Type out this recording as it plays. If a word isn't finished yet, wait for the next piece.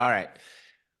All right.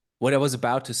 What I was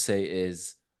about to say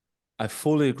is I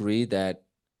fully agree that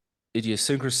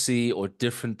idiosyncrasy or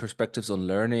different perspectives on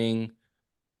learning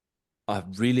are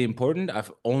really important.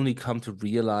 I've only come to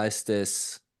realize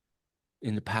this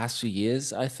in the past few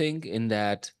years, I think, in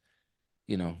that,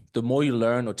 the more you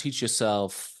learn or teach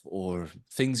yourself or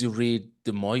things you read,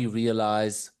 the more you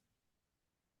realize,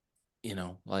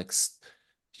 like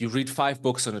you read 5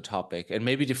 books on a topic and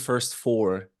maybe the first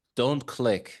four don't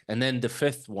click. And then the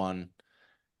fifth one,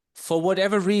 for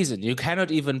whatever reason, you cannot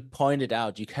even point it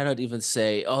out. You cannot even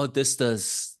say, oh, this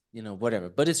does, whatever.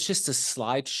 But it's just a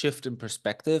slight shift in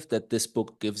perspective that this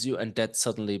book gives you, and that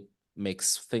suddenly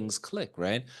makes things click,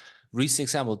 right? Recent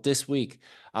example, this week,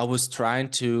 I was trying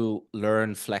to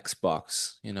learn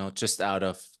Flexbox, just out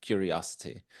of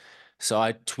curiosity. So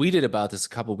I tweeted about this a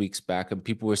couple of weeks back, and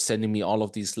people were sending me all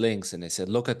of these links, and they said,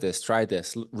 look at this, try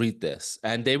this, read this.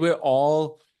 And they were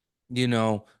all, you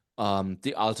know,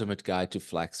 the ultimate guide to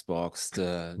Flexbox,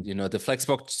 the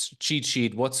Flexbox cheat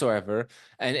sheet whatsoever.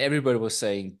 And everybody was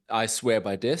saying, I swear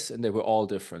by this, and they were all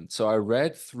different. So I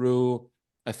read through,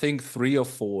 I think, 3 or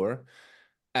 4,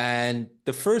 and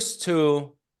the first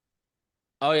two,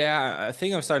 oh yeah, I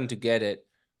think I'm starting to get it.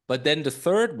 But then the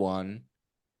third one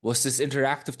was this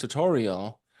interactive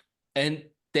tutorial, and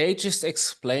they just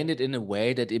explained it in a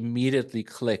way that immediately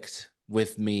clicked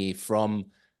with me from,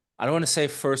 I don't want to say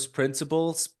first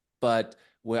principles, but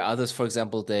where others, for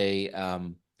example, they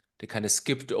kind of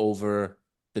skipped over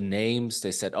the names.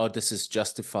 They said, oh, this is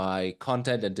justify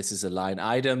content and this is align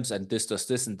items and this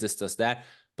and this does that.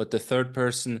 But the third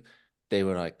person, they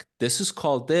were like, this is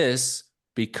called this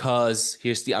because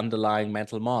here's the underlying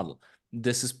mental model.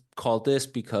 This is called this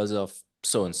because of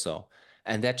so and so.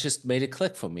 And that just made it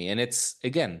click for me. And it's,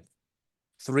 again,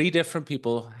 3 different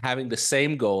people having the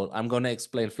same goal. I'm going to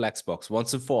explain Flexbox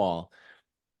once and for all,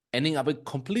 ending up with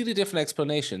completely different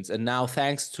explanations. And now,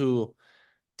 thanks to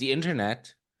the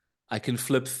internet, I can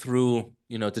flip through,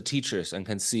 the teachers and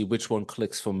can see which one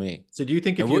clicks for me. So do you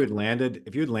think And if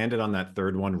you had landed on that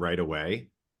third one right away,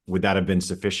 would that have been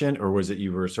sufficient? Or was it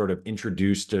you were sort of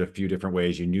introduced to a few different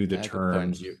ways, you knew the good point.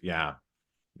 terms, yeah,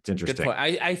 it's Good interesting. point.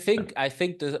 I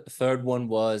think the third one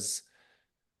was,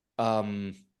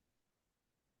 um,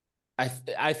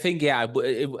 I think, yeah,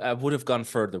 I would have gone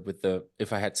further with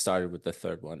if I had started with the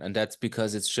third one. And that's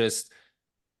because it's just,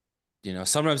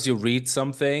 sometimes you read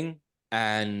something,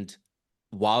 and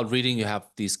while reading, you have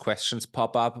these questions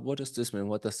pop up. What does this mean?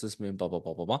 What does this mean? Blah, blah,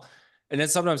 blah, blah, blah. And then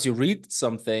sometimes you read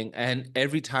something, and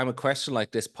every time a question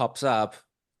like this pops up,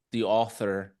 the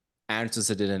author answers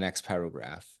it in the next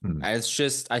paragraph. Hmm. And it's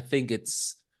just, I think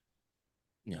it's,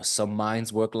 some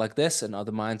minds work like this and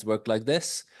other minds work like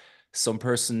this. Some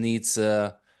person needs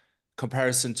a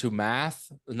comparison to math.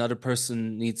 Another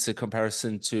person needs a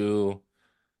comparison to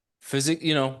physics,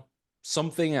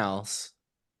 something else.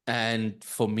 And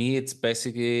for me, it's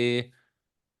basically,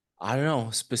 I don't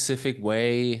know, specific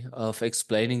way of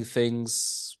explaining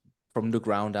things from the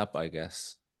ground up, I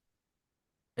guess.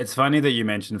 It's funny that you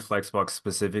mentioned Flexbox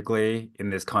specifically in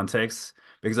this context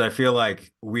because I feel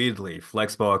like weirdly,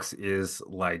 Flexbox is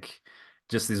like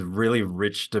just this really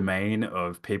rich domain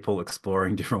of people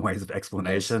exploring different ways of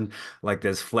explanation. Yes. Like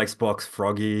there's Flexbox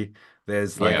Froggy,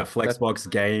 there's like a Yeah. Flexbox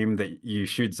game that you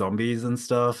shoot zombies and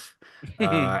stuff.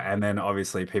 And then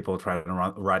obviously people try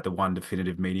to write the one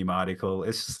definitive Medium article.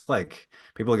 It's just like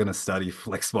people are going to study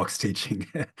Flexbox teaching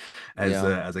as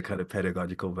Yeah. a kind of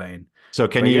pedagogical vein. So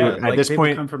can But you, yeah, at like this people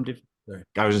point, come from different.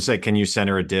 I was gonna say, can you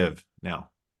center a div now?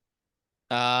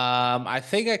 I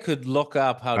think I could look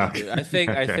up how to do it. Okay.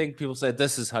 I Okay. think people say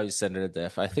this is how you send it a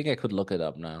diff. I think I could look it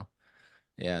up now.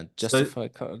 Yeah, So, justify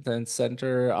content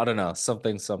center. I don't know,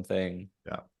 something.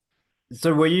 Yeah.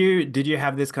 so did you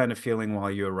have this kind of feeling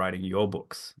while you were writing your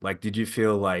books? Like, did you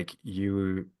feel like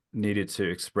you needed to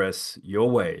express your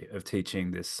way of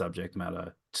teaching this subject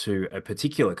matter to a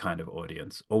particular kind of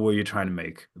audience, or were you trying to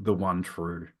make the one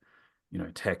true,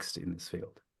 text in this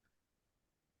field?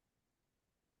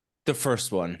 The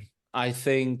first one. I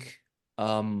think,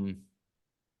 I'm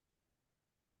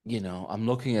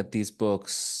looking at these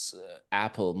books,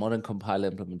 Apple, Modern Compiler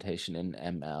Implementation in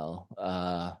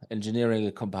ML, Engineering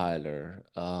a Compiler,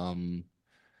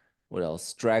 what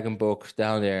else? Dragon Book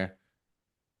down there.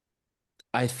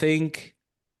 I think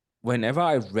whenever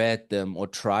I read them or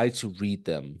try to read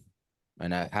them,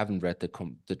 and I haven't read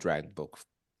the Dragon Book,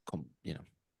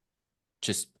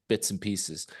 just bits and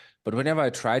pieces. But whenever I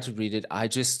tried to read it, I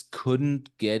just couldn't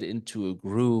get into a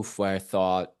groove where I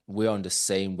thought we're on the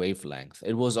same wavelength.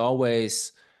 It was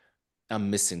always, I'm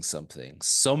missing something.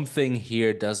 Something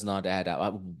here does not add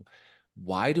up.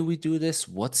 Why do we do this?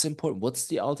 What's important? What's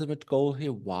the ultimate goal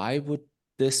here? Why would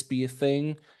this be a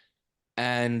thing.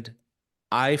 And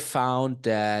I found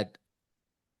that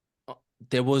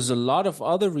there was a lot of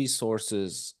other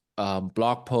resources,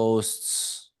 blog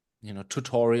posts,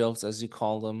 tutorials, as you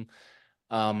call them,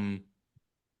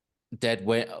 that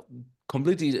were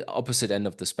completely opposite end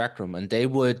of the spectrum. And they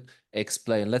would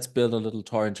explain, let's build a little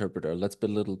toy interpreter, let's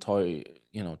build a little toy,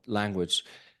 language.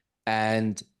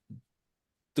 And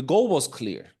the goal was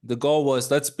clear. The goal was,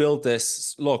 let's build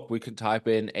this. Look, we can type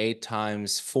in 8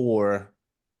 times 4,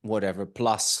 whatever,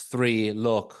 plus 3.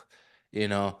 Look,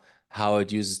 how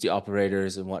it uses the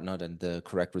operators and whatnot, and the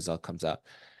correct result comes out.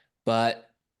 But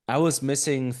I was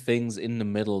missing things in the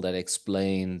middle that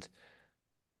explained,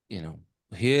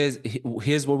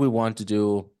 here's what we want to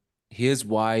do. Here's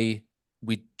why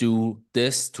we do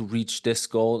this to reach this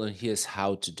goal, and here's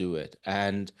how to do it.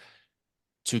 And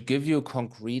to give you a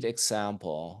concrete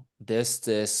example, there's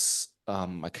this,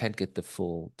 I can't get the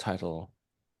full title.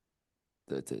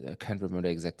 I can't remember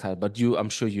the exact title, but I'm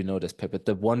sure you know this paper.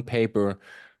 The one paper,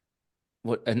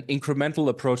 what an incremental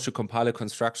approach to compiler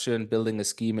construction, building a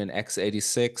scheme in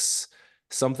x86,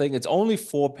 something. It's only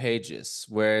 4 pages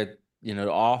where,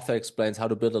 the author explains how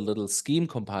to build a little scheme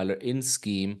compiler in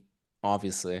Scheme,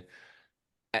 obviously,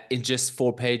 in just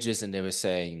 4 pages. And they were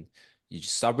saying, you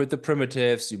just start with the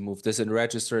primitives, you move this in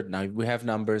register, now we have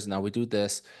numbers, now we do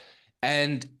this.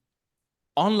 And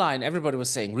online, everybody was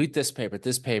saying, read this paper,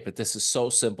 this is so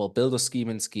simple. Build a scheme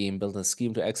in Scheme, build a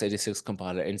scheme to x86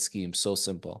 compiler in Scheme, so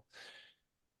simple.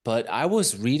 But I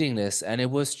was reading this, and it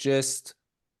was just,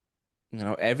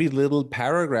 every little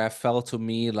paragraph felt to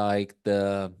me like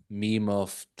the meme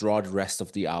of draw the rest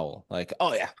of the owl. Like,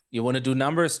 oh yeah, you want to do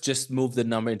numbers? Just move the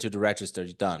number into the register,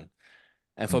 you're done.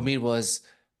 And for me, it was,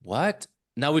 what?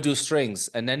 Now we do strings.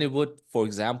 And then it would, for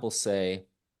example, say,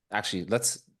 actually,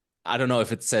 I don't know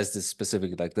if it says this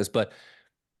specifically like this, but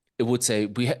it would say,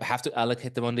 we have to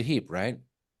allocate them on the heap, right?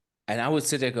 And I would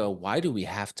sit there and go, why do we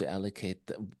have to allocate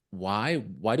them? Why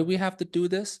do we have to do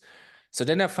this? So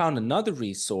then I found another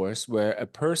resource where a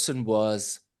person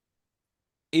was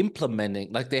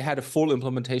implementing, like they had a full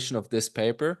implementation of this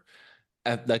paper,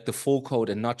 like the full code,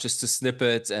 and not just the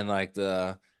snippets and like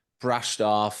the brushed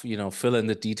off, fill in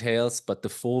the details, but the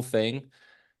full thing.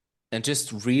 And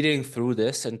just reading through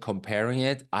this and comparing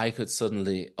it, I could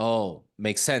suddenly,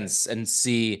 make sense and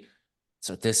see,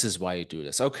 so this is why you do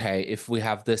this. Okay, if we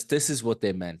have this is what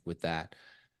they meant with that.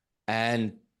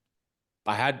 And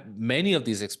I had many of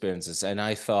these experiences, and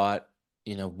I thought,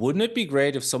 wouldn't it be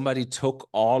great if somebody took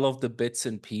all of the bits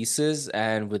and pieces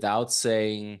and, without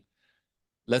saying,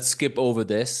 let's skip over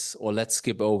this or let's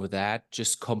skip over that,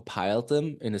 just compiled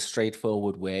them in a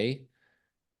straightforward way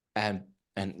and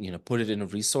put it in a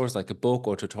resource like a book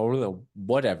or tutorial or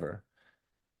whatever.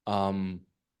 And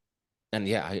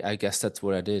yeah, I guess that's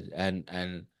what I did.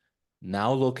 And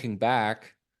now looking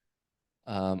back,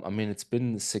 it's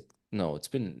been it's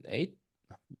been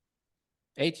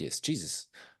 8 years, Jesus.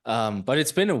 But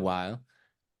it's been a while.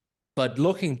 But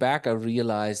looking back, I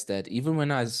realized that even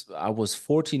when I was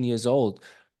 14 years old,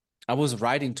 I was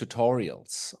writing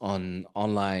tutorials on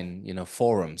online,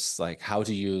 forums, like how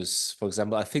to use, for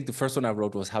example, I think the first one I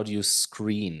wrote was how to use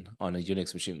Screen on a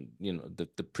Unix machine,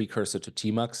 the precursor to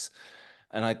Tmux,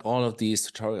 and like all of these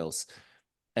tutorials.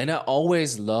 And I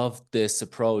always loved this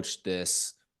approach,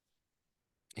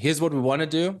 here's what we want to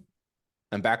do.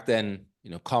 And back then,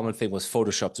 common thing was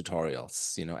Photoshop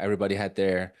tutorials. Everybody had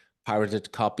their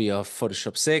pirated copy of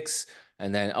Photoshop 6.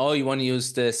 And then, you want to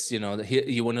use this, here,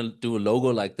 you want to do a logo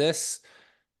like this.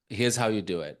 Here's how you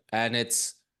do it. And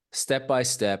it's step by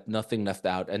step, nothing left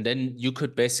out. And then you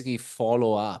could basically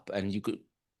follow up, and you could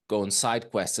go on side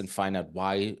quests and find out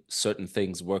why certain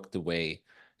things work the way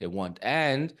they want.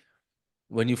 And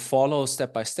when you follow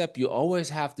step by step, you always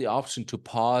have the option to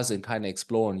pause and kind of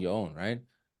explore on your own, right?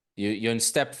 You're in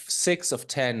step 6 of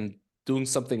 10 doing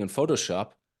something in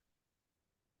Photoshop.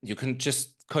 You can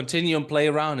just continue and play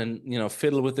around and,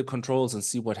 fiddle with the controls and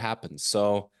see what happens.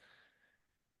 So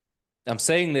I'm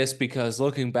saying this because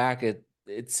looking back,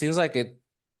 it seems like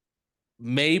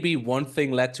maybe one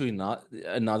thing led to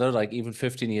another, like even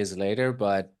 15 years later,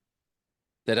 but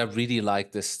that I really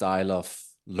like this style of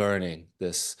learning.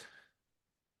 This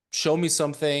show me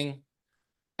something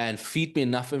and feed me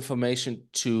enough information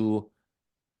to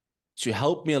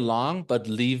help me along, but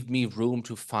leave me room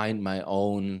to find my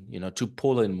own, to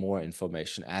pull in more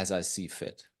information as I see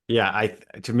fit. Yeah,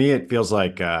 to me, it feels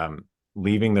like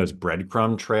leaving those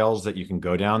breadcrumb trails that you can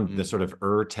go down, the sort of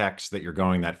text that you're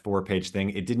going, that 4-page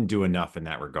thing, it didn't do enough in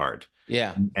that regard.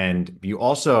 Yeah. And you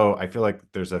also, I feel like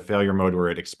there's a failure mode where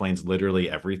it explains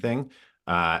literally everything,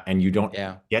 and you don't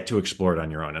get to explore it on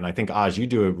your own. And I think, Aj, you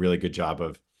do a really good job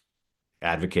of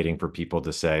advocating for people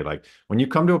to say, like, when you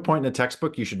come to a point in a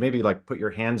textbook, you should maybe like put your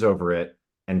hands over it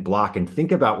and block and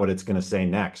think about what it's going to say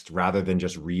next rather than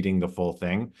just reading the full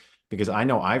thing. Because I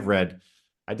know I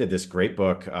did this great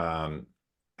book,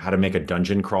 How to Make a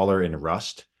Dungeon Crawler in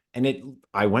Rust. And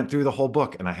I went through the whole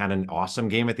book and I had an awesome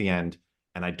game at the end.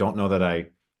 And I don't know that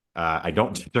I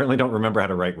don't certainly don't remember how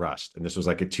to write Rust. And this was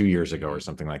like 2 years ago or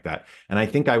something like that. And I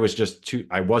think I was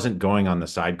I wasn't going on the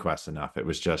side quests enough. It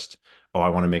was just, oh, I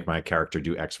want to make my character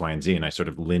do X, Y, and Z. And I sort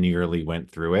of linearly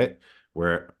went through it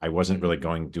where I wasn't really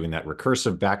doing that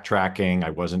recursive backtracking. I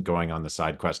wasn't going on the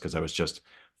side quest because I was just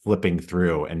flipping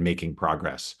through and making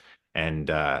progress. And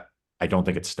I don't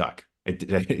think it stuck.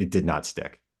 It did not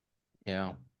stick. Yeah.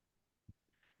 I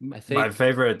My think,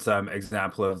 favorite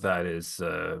example of that is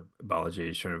Balaji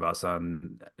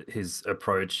Srinivasan. His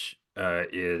approach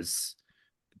is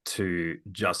to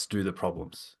just do the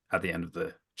problems at the end of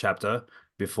the chapter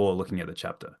before looking at the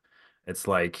chapter. It's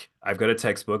like, I've got a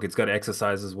textbook, it's got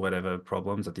exercises, whatever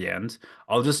problems at the end.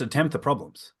 I'll just attempt the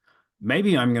problems.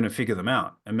 Maybe I'm going to figure them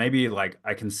out, and maybe like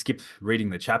I can skip reading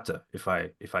the chapter if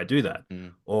I do that.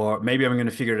 Or maybe I'm going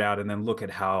to figure it out and then look at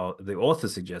how the author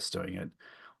suggests doing it.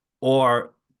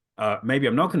 Or maybe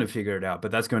I'm not going to figure it out,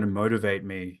 but that's going to motivate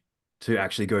me to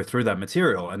actually go through that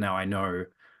material. And now I know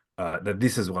that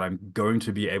this is what I'm going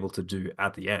to be able to do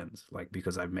at the end, like,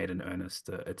 because I've made an earnest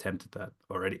attempt at that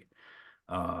already.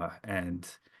 And,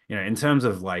 you know, in terms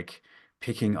of like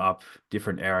picking up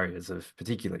different areas of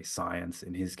particularly science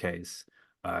in his case,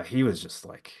 he was just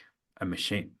like a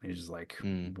machine. He just like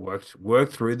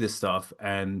worked through this stuff,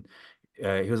 and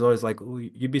he was always like, "Oh,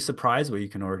 you'd be surprised what you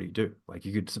can already do. Like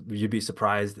you'd be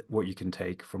surprised what you can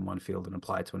take from one field and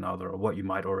apply to another, or what you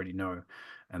might already know."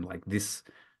 And like this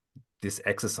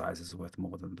exercise is worth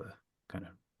more than the kind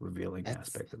of revealing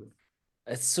aspect of it.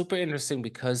 it's super interesting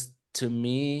because to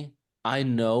me, I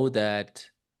know that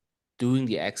doing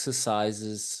the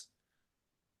exercises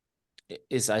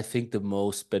is, I think, the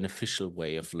most beneficial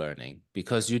way of learning,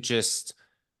 because you just,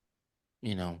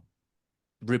 you know,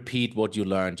 repeat what you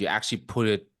learned. You actually put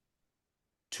it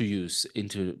to use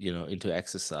into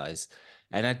exercise.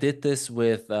 And I did this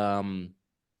with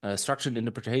structured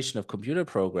interpretation of computer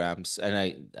programs. And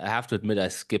I have to admit, I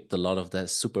skipped a lot of the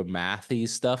super mathy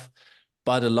stuff,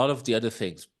 but a lot of the other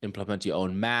things, implement your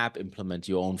own map, implement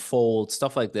your own fold,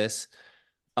 stuff like this.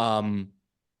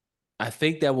 I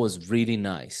think that was really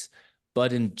nice.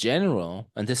 But in general,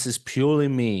 and this is purely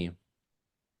me,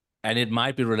 and it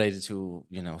might be related to,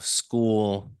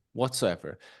 school,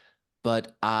 whatsoever,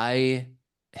 but I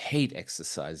hate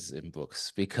exercises in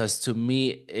books because to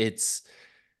me,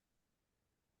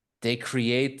 they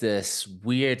create this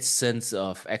weird sense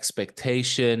of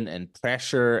expectation and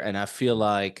pressure. And I feel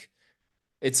like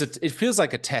it feels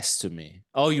like a test to me.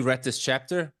 Oh, you read this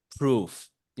chapter? Proof.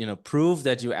 Prove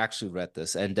that you actually read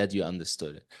this and that you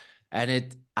understood it.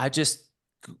 And I just,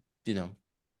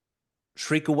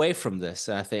 shrink away from this.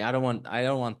 And I think I don't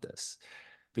want this.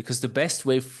 Because the best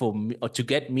way for me, or to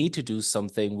get me to do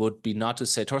something, would be not to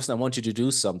say, Thorsten, I want you to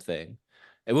do something.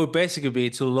 It would basically be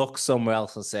to look somewhere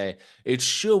else and say, it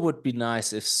sure would be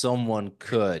nice if someone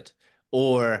could,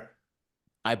 or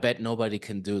I bet nobody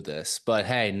can do this, but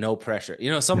hey, no pressure,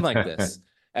 something like this.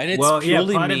 And it's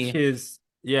purely part me. of his,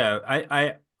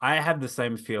 I have the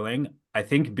same feeling. I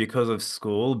think because of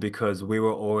school, because we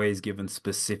were always given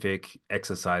specific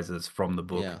exercises from the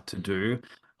book to do.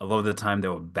 A lot of the time they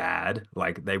were bad,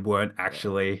 like they weren't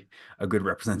actually a good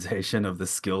representation of the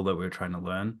skill that we were trying to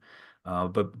learn.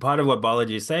 But part of what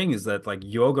Balaji is saying is that, like,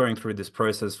 you're going through this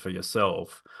process for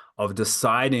yourself of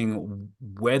deciding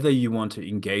whether you want to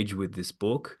engage with this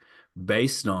book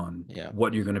based on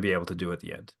what you're going to be able to do at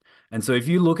the end. And so if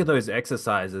you look at those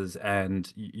exercises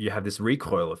and you have this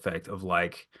recoil effect of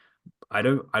like, I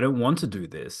don't want to do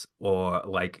this, or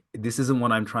like, this isn't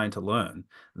what I'm trying to learn,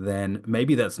 then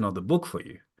maybe that's not the book for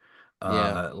you.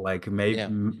 Like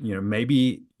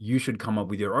maybe you should come up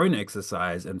with your own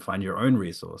exercise and find your own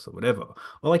resource or whatever.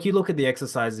 Or like, you look at the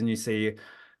exercise and you see,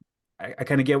 I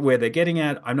kind of get where they're getting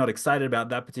at. I'm not excited about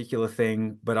that particular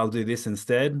thing, but I'll do this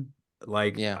instead.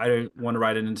 Like, I don't want to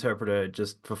write an interpreter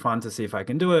just for fun to see if I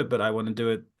can do it, but I want to do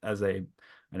it as a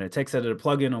text editor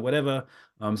plugin or whatever.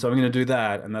 So I'm going to do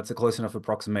that, and that's a close enough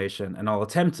approximation, and I'll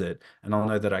attempt it, and I'll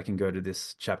know that I can go to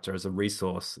this chapter as a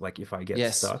resource, like if I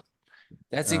get stuck.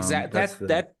 That's exact.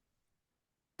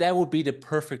 That would be the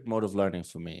perfect mode of learning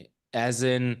for me. As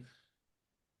in,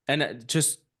 and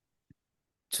just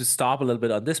to stop a little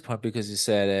bit on this part, because you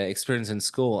said experience in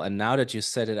school, and now that you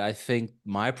said it, I think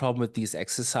my problem with these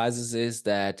exercises is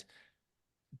that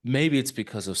maybe it's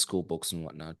because of school books and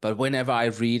whatnot, but whenever I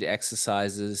read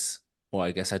exercises, Well,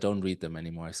 I guess I don't read them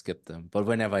anymore. I skip them. But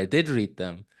whenever I did read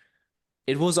them,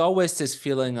 it was always this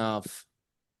feeling of,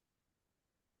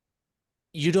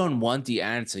 you don't want the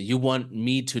answer. You want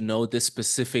me to know this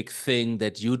specific thing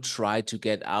that you try to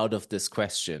get out of this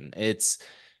question. It's,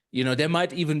 there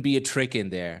might even be a trick in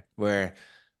there where,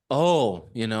 oh,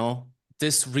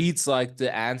 this reads like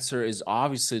the answer is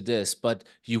obviously this, but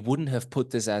you wouldn't have put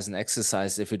this as an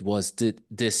exercise if it was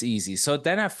this easy. So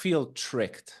then I feel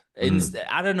tricked.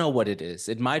 I don't know what it is.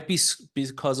 It might be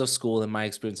because of school and my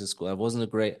experience in school.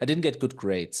 I didn't get good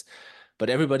grades, but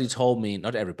everybody told me,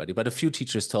 not everybody, but a few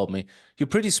teachers told me, you're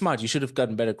pretty smart. You should have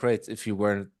gotten better grades if you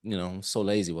weren't, so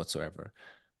lazy whatsoever.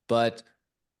 But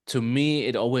to me,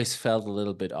 it always felt a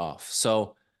little bit off.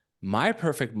 So my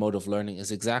perfect mode of learning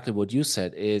is exactly what you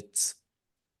said. It's,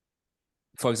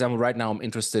 for example, right now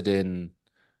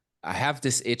I have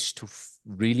this itch to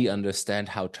really understand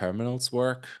how terminals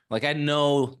work. Like I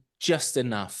know just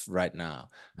enough right now.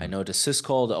 I know the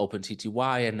syscall, the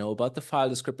OpenTTY, I know about the file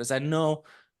descriptors. I know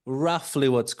roughly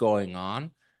what's going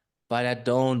on, but I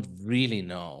don't really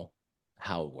know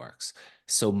how it works.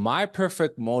 So my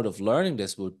perfect mode of learning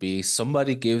this would be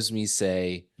somebody gives me,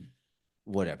 say,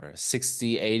 whatever,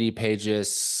 60, 80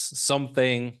 pages,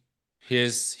 something.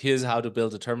 Here's how to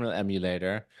build a terminal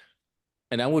emulator.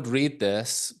 And I would read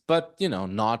this, but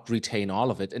not retain all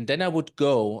of it. And then I would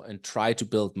go and try to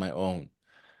build my own,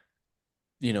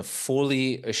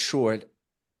 fully assured,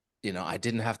 I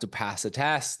didn't have to pass a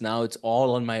test. Now it's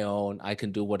all on my own. I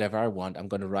can do whatever I want. I'm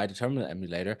going to write a terminal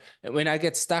emulator. And when I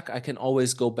get stuck, I can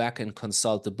always go back and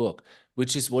consult the book,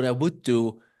 which is what I would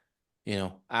do,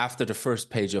 after the first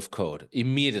page of code.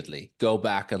 Immediately go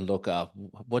back and look up,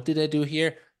 what did I do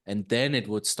here? And then it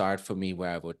would start for me where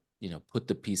I would, put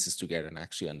the pieces together and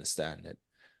actually understand it.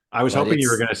 I was But hoping you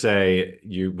were going to say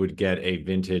you would get a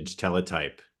vintage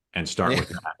teletype and start with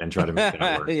that and try to make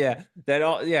that work.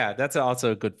 Yeah, that's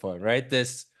also a good point, right?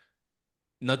 This,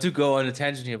 not to go on a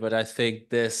tangent here, but I think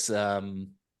this,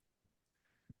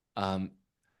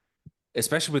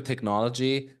 especially with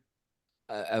technology,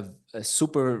 a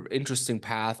super interesting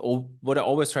path, or what I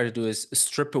always try to do is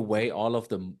strip away all of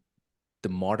the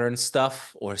modern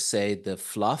stuff, or say the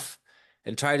fluff,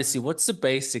 and try to see what's the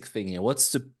basic thing here.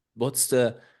 What's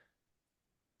the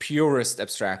purest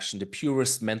abstraction, the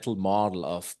purest mental model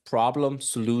of problem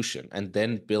solution, and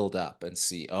then build up and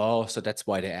see, oh, so that's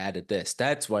why they added this.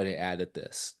 That's why they added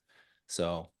this.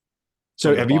 So So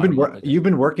from the have you bottom up, I guess. you've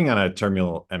been working on a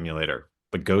terminal emulator,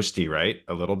 but Ghosty, right?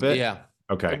 A little bit? Yeah.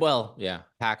 Okay. Well, yeah,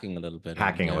 hacking a little bit.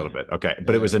 Hacking a yeah. little bit. Okay.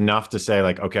 But it was enough to say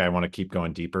like, okay, I want to keep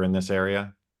going deeper in this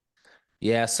area.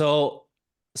 Yeah, so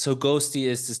Ghosty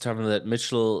is this terminal that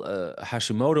Mitchell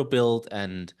Hashimoto built,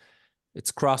 and it's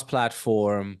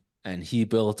cross-platform, and he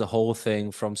built the whole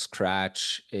thing from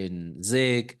scratch in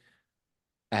Zig,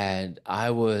 and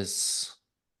I was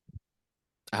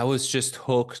just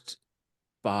hooked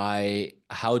by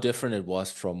how different it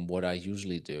was from what I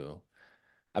usually do.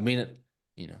 I mean,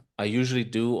 I usually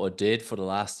do or did for the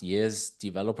last years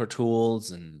developer tools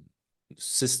and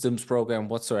systems program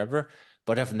whatsoever,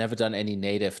 but I've never done any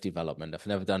native development. I've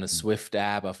never done a Swift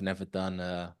app. I've never done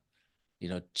a,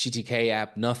 GTK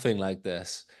app, nothing like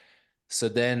this. So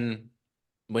then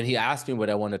when he asked me would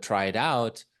I want to try it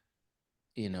out,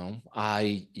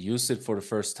 I used it for the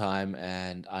first time,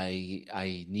 and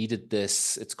I needed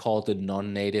this. It's called the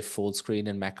non-native full screen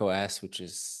in macOS, which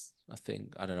is, I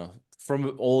think, I don't know, from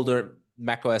an older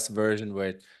macOS version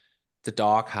where the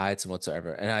dock hides and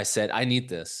whatsoever. And I said, I need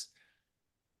this.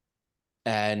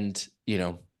 And,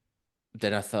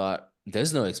 then I thought,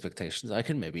 there's no expectations. I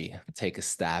can maybe take a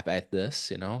stab at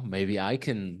this, maybe I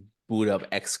can boot up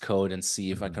Xcode and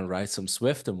see if I can write some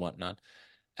Swift and whatnot.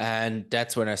 And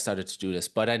that's when I started to do this.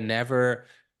 But I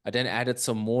then added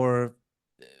some more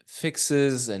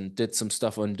fixes and did some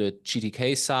stuff on the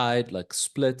GTK side, like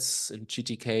splits in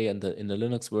GTK and in the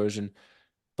Linux version.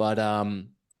 But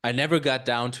I never got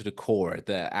down to the core,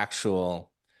 the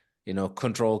actual,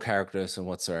 control characters and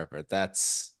whatsoever.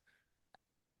 That's,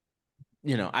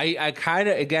 I kind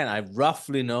of, again, I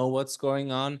roughly know what's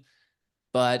going on,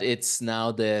 but it's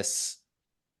now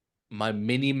my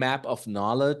mini map of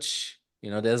knowledge.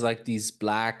 There's like these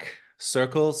black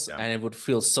circles, and it would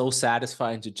feel so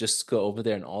satisfying to just go over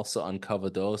there and also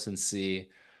uncover those and see,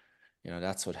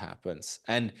 that's what happens.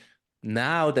 And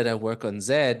now that I work on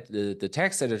Zed, the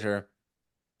text editor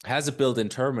has a built-in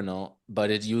terminal, but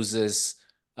it uses,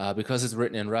 because it's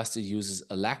written in Rust, it uses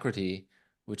Alacrity,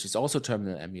 which is also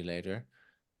terminal emulator.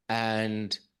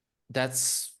 And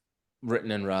that's written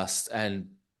in Rust. And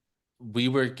we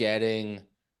were getting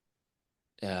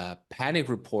panic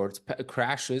reports,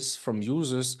 crashes from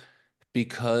users,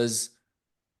 because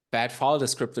bad file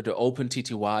descriptor, the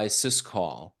OpenTTY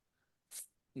syscall,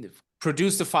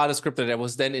 produced a file descriptor that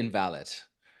was then invalid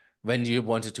when you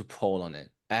wanted to poll on it.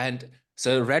 And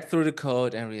so I read through the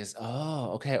code and realized,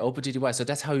 oh, okay, OpenTTY. So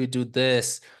that's how you do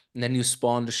this. And then you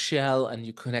spawn the shell and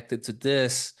you connect it to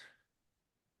this.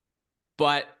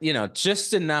 But, you know,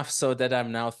 just enough so that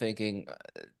I'm now thinking,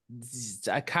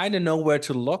 I kind of know where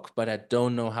to look, but I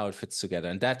don't know how it fits together.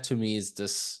 And that to me is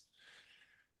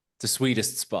the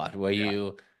sweetest spot where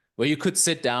you could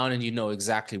sit down and you know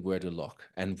exactly where to look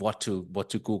and what to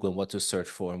Google and what to search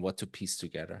for and what to piece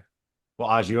together. Well,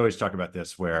 Aj, you always talk about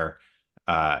this where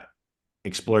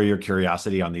explore your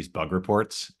curiosity on these bug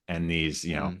reports and these,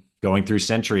 you know, going through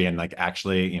Sentry and like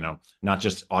actually, you know, not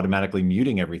just automatically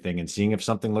muting everything and seeing if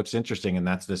something looks interesting. And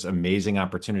that's this amazing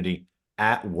opportunity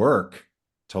at work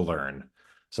to learn.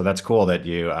 So that's cool that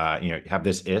you, you know, have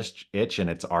this itch and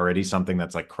it's already something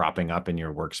that's like cropping up in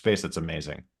your workspace. That's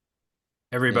amazing.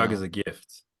 Every bug is a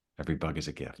gift. Every bug is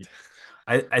a gift.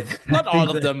 Not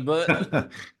all of them,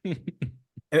 but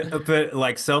but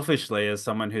like selfishly, as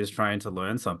someone who's trying to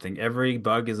learn something, every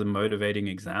bug is a motivating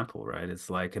example, right? It's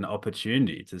like an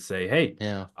opportunity to say, hey,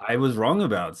 I was wrong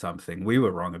about something. We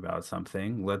were wrong about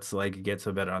something. Let's like get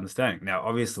to a better understanding. Now,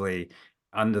 obviously,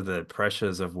 under the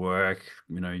pressures of work,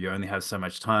 you know, you only have so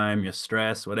much time, you're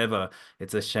stressed, whatever.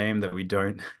 It's a shame that we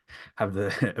don't have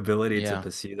the ability to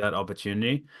pursue that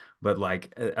opportunity. But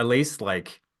like, at least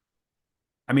like,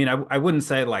 I mean, I wouldn't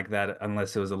say it like that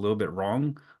unless it was a little bit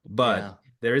wrong, but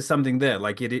there is something there.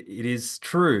 Like it is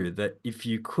true that if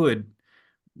you could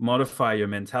modify your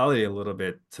mentality a little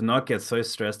bit to not get so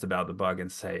stressed about the bug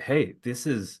and say, hey, this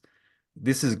is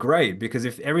great, because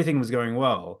if everything was going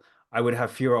well, I would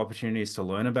have fewer opportunities to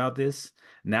learn about this.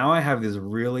 Now I have this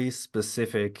really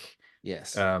specific,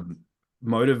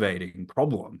 motivating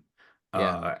problem.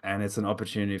 And it's an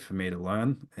opportunity for me to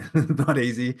learn. Not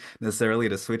easy necessarily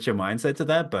to switch your mindset to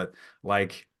that, but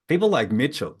like people like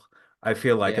Mitchell, I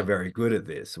feel like are very good at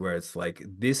this, where it's like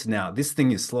this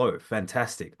thing is slow,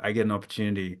 fantastic. I get an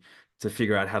opportunity to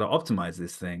figure out how to optimize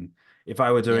this thing. If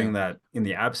I were doing that in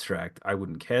the abstract, I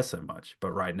wouldn't care so much.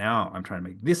 But right now, I'm trying to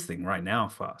make this thing right now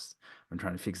fast. I'm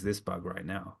trying to fix this bug right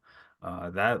now.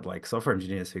 That like software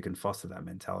engineers who can foster that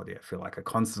mentality, I feel like are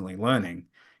constantly learning,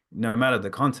 no matter the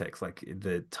context. Like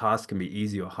the task can be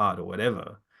easy or hard or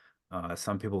whatever.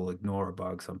 Some people will ignore a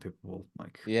bug. Some people will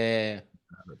like by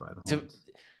the horns.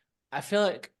 I feel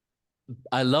like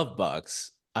I love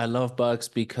bugs. I love bugs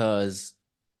because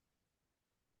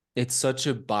it's such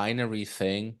a binary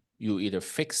thing. You either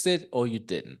fixed it or you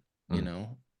didn't, you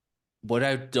know? What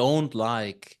I don't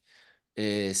like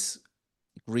is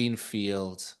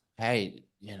greenfield. Hey,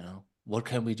 you know, what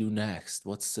can we do next?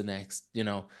 What's the next? You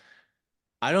know,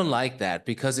 I don't like that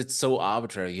because it's so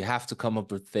arbitrary. You have to come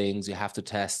up with things. You have to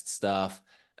test stuff.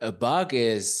 A bug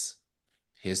is,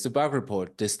 here's the bug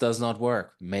report. This does not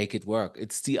work. Make it work.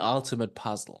 It's the ultimate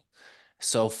puzzle.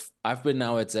 So I've been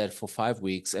now at Zed for 5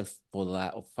 weeks and for the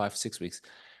last 5-6 weeks.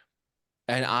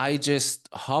 And I just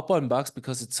hop on bugs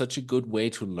because it's such a good way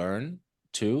to learn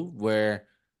too, where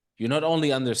you not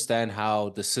only understand how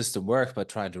the system works by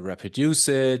trying to reproduce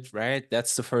it, right?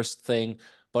 That's the first thing,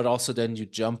 but also then you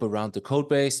jump around the code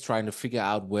base trying to figure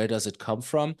out where does it come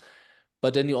from.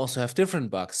 But then you also have different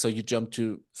bugs. So you jump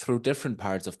through different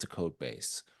parts of the code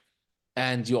base.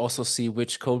 And you also see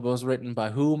which code was written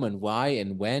by whom and why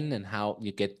and when, and how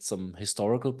you get some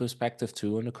historical perspective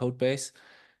too in the code base.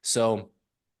 So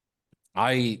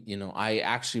I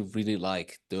actually really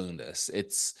like doing this.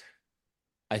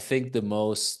 I think the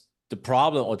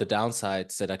problem or the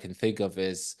downsides that I can think of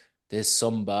is there's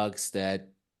some bugs that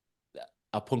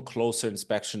upon closer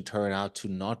inspection turn out to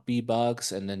not be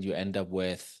bugs, and then you end up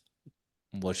with,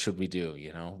 what should we do?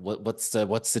 You know, what's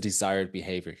the desired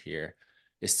behavior here?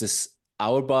 Is this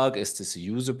our bug? Is this a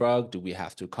user bug? Do we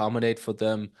have to accommodate for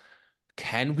them?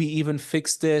 Can we even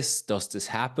fix this? Does this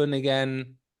happen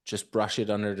again? Just brush it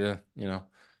under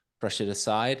brush it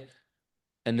aside.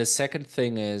 And the second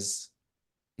thing is,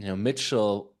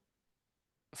 Mitchell,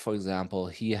 for example,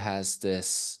 he has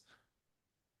this,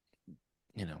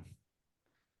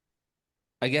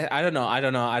 I guess, I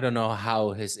don't know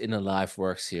how his inner life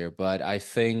works here, but I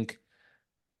think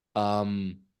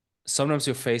sometimes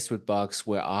you're faced with bugs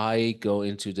where I go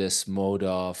into this mode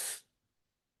of,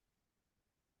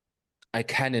 I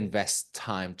can invest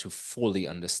time to fully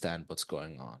understand what's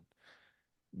going on.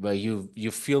 Where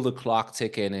you feel the clock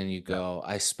ticking and you go,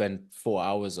 I spent 4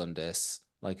 hours on this,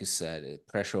 like you said,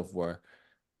 pressure of work.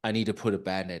 I need to put a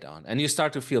Band-Aid on. And you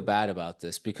start to feel bad about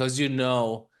this because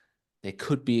there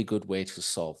could be a good way to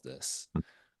solve this.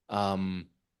 But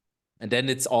And then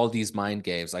it's all these mind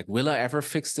games like, will I ever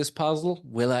fix this puzzle?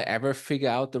 Will I ever figure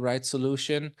out the right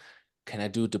solution? Can I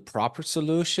do the proper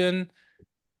solution?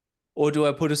 Or do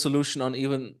I put a solution on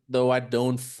even though I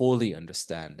don't fully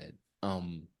understand it?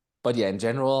 But yeah, in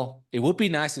general, it would be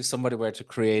nice if somebody were to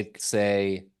create,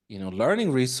 say,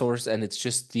 learning resource and it's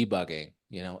just debugging.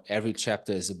 Every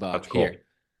chapter is a bug. That's cool. Here,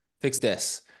 fix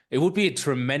this. It would be a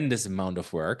tremendous amount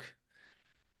of work.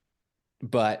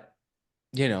 But,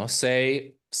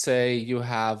 say you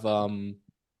have I don't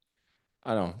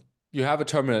know, you have a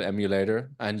terminal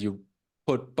emulator and you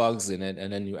put bugs in it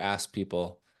and then you ask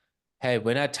people, hey,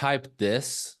 when I type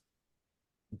this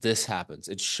happens.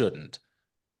 It shouldn't.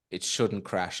 It shouldn't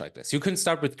crash like this. You can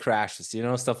start with crashes,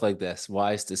 stuff like this.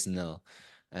 Why is this nil?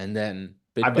 And then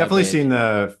bit I've by definitely bit. seen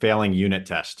the failing unit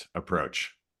test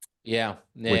approach, Yeah.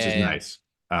 which is nice.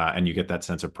 And you get that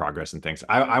sense of progress and things.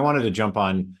 I wanted to jump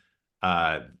on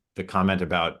the comment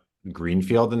about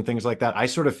greenfield and things like that. I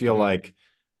sort of feel like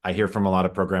I hear from a lot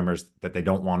of programmers that they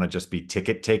don't want to just be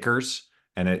ticket takers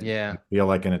and they feel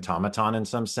like an automaton in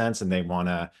some sense, and they want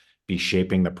to be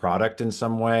shaping the product in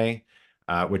some way,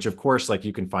 which of course, like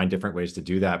you can find different ways to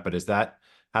do that. But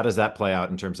how does that play out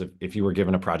in terms of if you were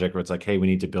given a project where it's like, hey, we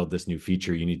need to build this new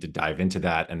feature, you need to dive into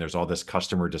that, and there's all this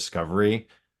customer discovery.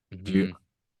 Do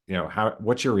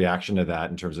what's your reaction to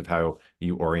that in terms of how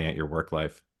you orient your work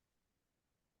life?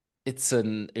 It's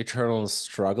an eternal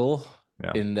struggle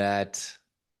in that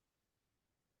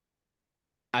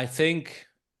I think,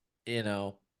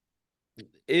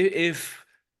 if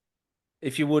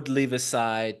you would leave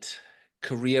aside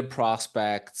career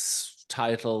prospects,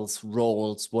 titles,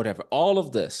 roles, whatever, all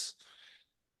of this,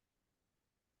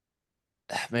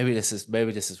 maybe this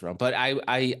is wrong, but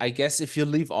I guess if you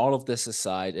leave all of this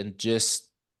aside and just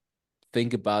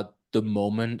think about the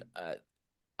moment,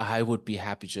 I would be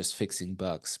happy just fixing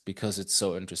bugs because it's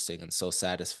so interesting and so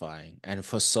satisfying. And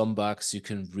for some bugs, you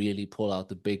can really pull out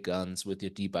the big guns with your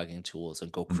debugging tools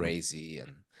and go crazy.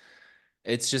 And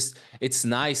it's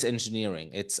nice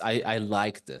engineering. I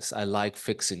like this. I like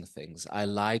fixing things. I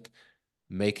like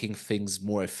making things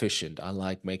more efficient. I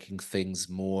like making things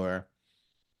more,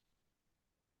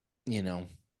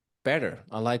 better.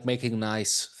 I like making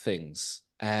nice things.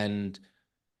 And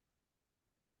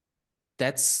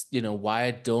that's, why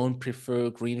I don't prefer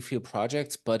greenfield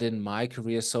projects. But in my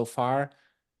career so far,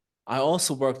 I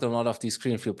also worked on a lot of these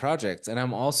greenfield projects, and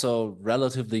I'm also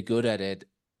relatively good at it,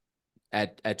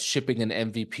 at shipping an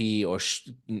MVP or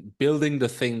building the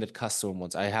thing that customer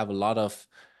wants. I have a lot of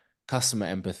customer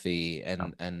empathy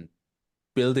and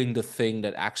building the thing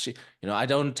that actually, I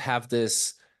don't have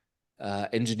this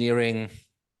engineering,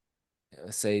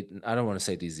 I don't want to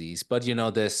say disease, but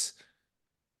this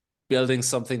building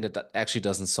something that actually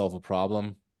doesn't solve a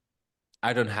problem.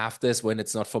 I don't have this when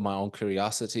it's not for my own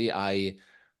curiosity. I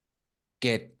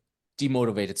get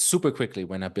demotivated super quickly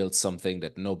when I build something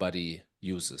that nobody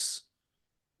uses.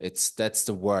 That's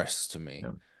the worst to me.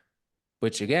 Yeah.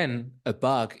 Which again, a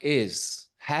bug has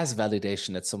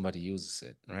validation that somebody uses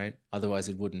it, right? Otherwise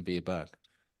it wouldn't be a bug.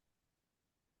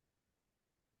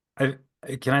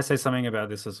 Can I say something about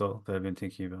this as well that I've been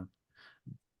thinking about?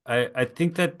 I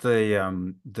think that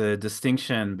the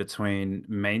distinction between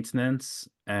maintenance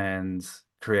and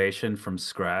creation from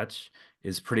scratch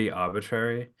is pretty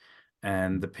arbitrary,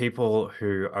 and the people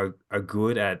who are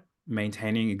good at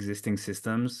maintaining existing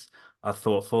systems are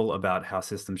thoughtful about how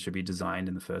systems should be designed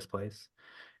in the first place.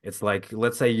 It's like,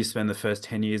 let's say you spend the first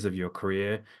 10 years of your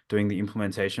career doing the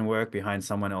implementation work behind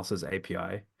someone else's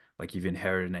API, like you've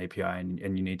inherited an API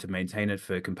and you need to maintain it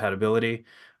for compatibility,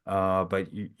 but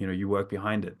you work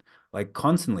behind it. Like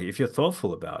constantly, if you're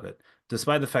thoughtful about it,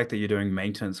 despite the fact that you're doing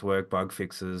maintenance work, bug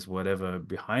fixes, whatever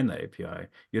behind the API,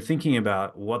 you're thinking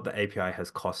about what the API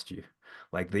has cost you,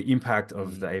 like the impact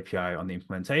of the API on the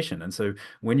implementation. And so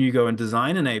when you go and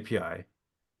design an API,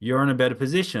 you're in a better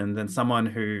position than someone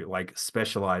who like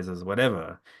specializes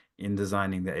whatever in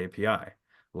designing the API.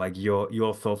 Like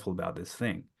you're thoughtful about this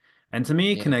thing. And to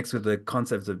me, it connects with the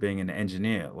concept of being an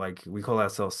engineer. Like we call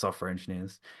ourselves software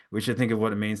engineers. We should think of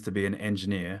what it means to be an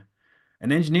engineer.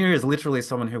 An engineer is literally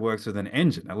someone who works with an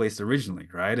engine, at least originally,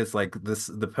 right? It's like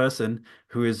the person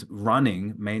who is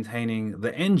running, maintaining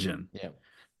the engine. Yeah.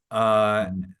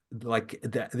 Like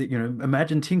that,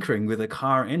 imagine tinkering with a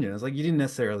car engine. It's like you didn't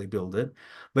necessarily build it,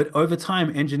 but over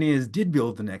time, engineers did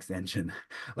build the next engine.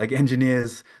 Like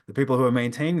engineers, the people who are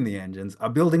maintaining the engines are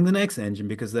building the next engine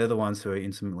because they're the ones who are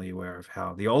intimately aware of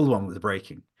how the old one was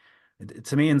breaking.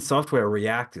 To me, in software,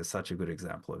 React is such a good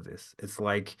example of this. It's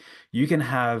like you can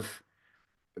have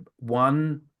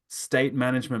one state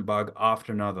management bug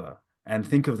after another and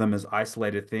think of them as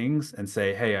isolated things and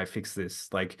say, hey, I fixed this.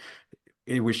 Like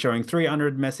it was showing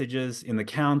 300 messages in the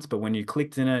count, but when you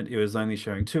clicked in it, it was only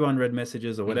showing 200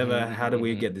 messages or whatever. How do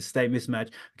we get this state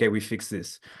mismatch? Okay, we fix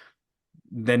this.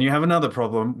 Then you have another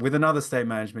problem with another state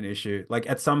management issue. Like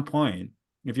at some point,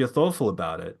 if you're thoughtful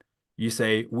about it, you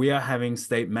say, we are having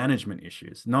state management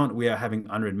issues, not we are having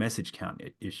unread message count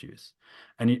issues.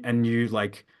 And you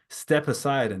like step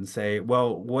aside and say,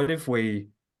 well, what if we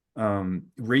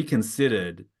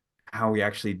reconsidered how we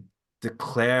actually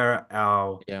declare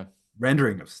our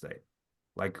rendering of state?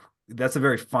 Like that's a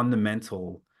very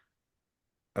fundamental,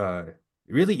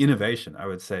 really innovation, I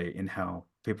would say, in how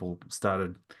people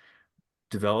started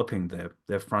developing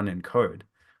their front end code.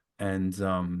 And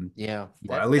Yeah,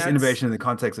 well, at least innovation in the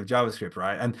context of JavaScript,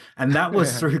 right? And that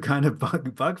was through kind of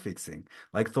bug fixing.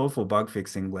 Like thoughtful bug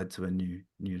fixing led to a new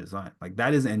design. Like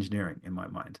that is engineering in my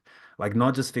mind. Like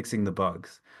not just fixing the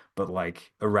bugs, but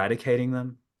like eradicating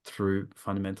them through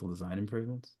fundamental design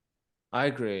improvements. I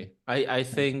agree. I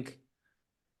think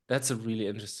that's a really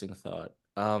interesting thought.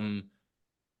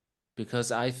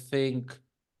 Because I think,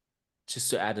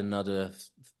 just to add another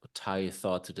tie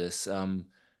thought to this,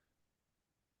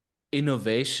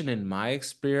 innovation in my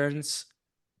experience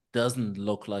doesn't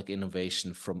look like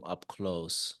innovation from up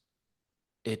close.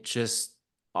 It just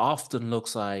often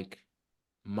looks like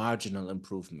marginal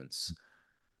improvements.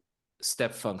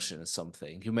 Step function is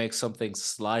something. You make something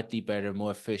slightly better,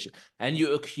 more efficient, and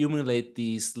you accumulate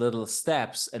these little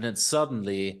steps, and then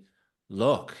suddenly,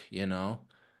 look,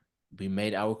 we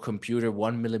made our computer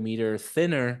 1 millimeter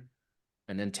thinner,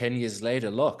 and then 10 years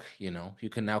later, look, you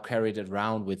can now carry it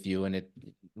around with you and it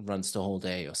runs the whole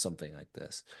day or something like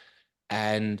this.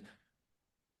 And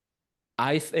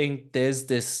I think there's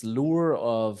this lure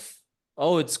of,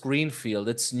 oh, it's greenfield,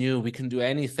 it's new, we can do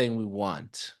anything we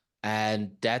want.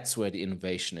 And that's where the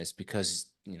innovation is, because,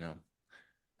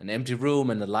 an empty room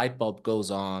and the light bulb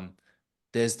goes on,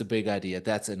 there's the big idea,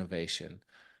 that's innovation.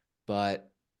 But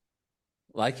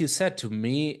like you said, to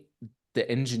me, the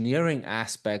engineering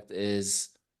aspect is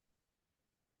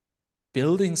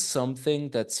building something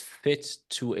that's fit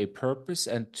to a purpose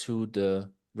and to the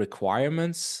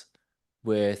requirements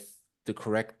with the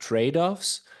correct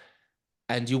trade-offs.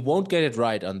 And you won't get it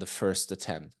right on the first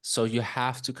attempt. So you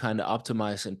have to kind of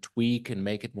optimize and tweak and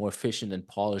make it more efficient and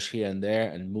polish here and there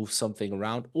and move something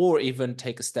around, or even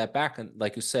take a step back and,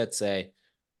 like you said, say,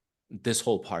 this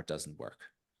whole part doesn't work.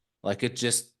 Like it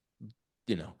just,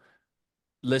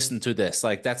 listen to this.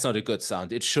 Like that's not a good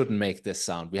sound. It shouldn't make this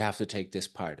sound. We have to take this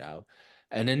part out.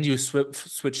 And then you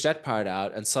switch that part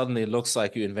out, and suddenly it looks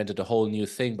like you invented a whole new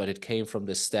thing, but it came from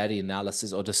the steady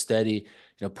analysis or the steady,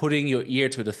 putting your ear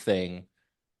to the thing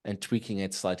and tweaking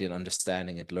it slightly and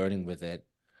understanding it, learning with it.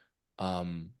 Yeah,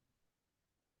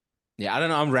 I don't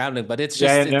know, I'm rambling, but it's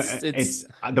just, it's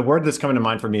the word that's coming to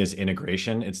mind for me is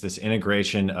integration. It's this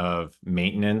integration of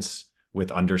maintenance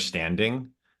with understanding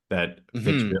that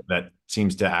fits, that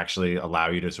seems to actually allow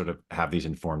you to sort of have these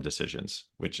informed decisions,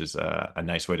 which is a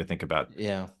nice way to think about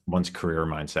one's career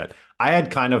mindset. I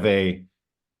had kind of I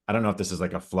don't know if this is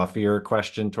like a fluffier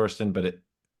question, Thorsten, but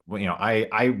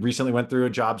I recently went through a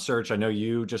job search. I know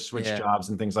you just switched jobs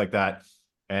and things like that.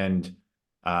 And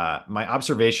my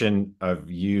observation of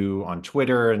you on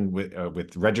Twitter and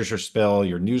with Register Spill,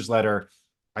 your newsletter,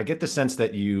 I get the sense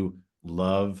that you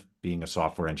love being a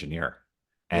software engineer.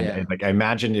 And like, I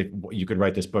imagine if you could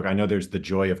write this book, I know there's the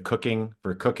joy of cooking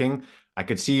for cooking. I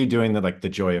could see you doing the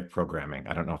joy of programming.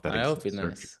 I don't know if that exists. That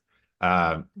would be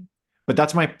nice. But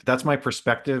that's my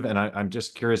perspective. And I'm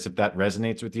just curious if that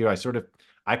resonates with you.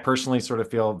 I personally sort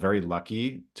of feel very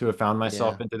lucky to have found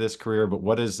myself into this career, but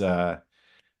what is,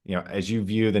 as you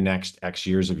view the next X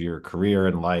years of your career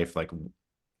and life, like,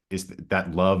 is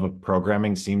that love of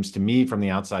programming seems to me from the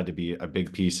outside to be a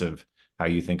big piece of how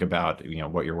you think about,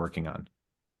 what you're working on.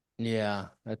 Yeah,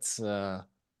 that's, you're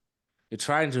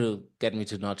trying to get me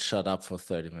to not shut up for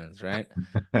 30 minutes, right?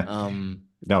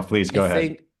 No, please go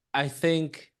ahead. I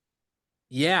think,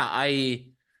 yeah,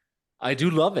 I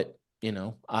do love it.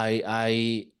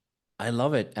 I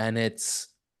love it. And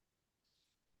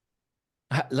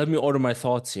let me order my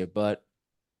thoughts here, but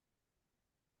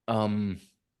I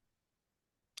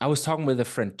was talking with a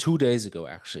friend 2 days ago,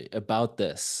 actually, about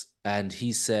this. And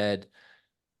he said,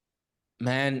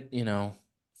 man,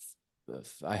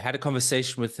 I had a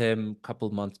conversation with him a couple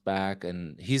of months back,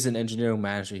 and he's an engineering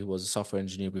manager. He was a software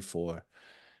engineer before.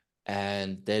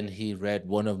 And then he read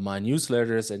one of my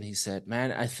newsletters and he said,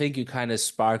 man, I think you kind of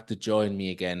sparked the joy in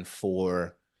me again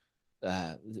for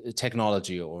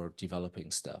technology or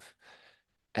developing stuff.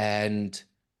 And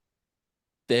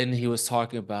then he was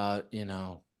talking about,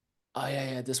 oh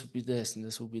yeah, this would be this and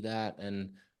this would be that.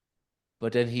 And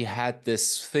But then he had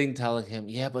this thing telling him,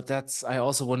 yeah, but I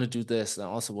also want to do this and I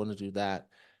also want to do that.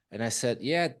 And I said,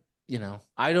 yeah,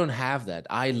 I don't have that.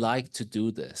 I like to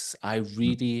do this. I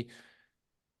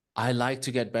like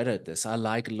to get better at this. I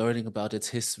like learning about its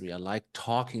history. I like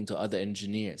talking to other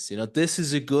engineers. This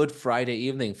is a good Friday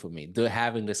evening for me,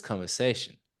 having this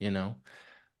conversation.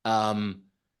 Um,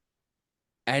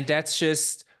 and that's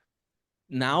just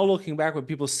now looking back when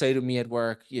people say to me at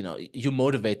work, you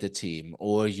motivate the team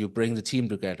or you bring the team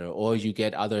together or you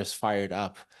get others fired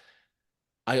up.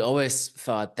 I always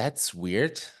thought that's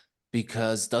weird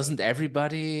because doesn't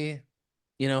everybody,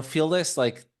 feel this?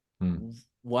 Like,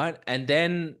 what? And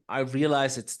then I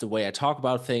realized it's the way I talk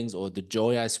about things or the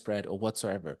joy I spread or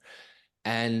whatsoever.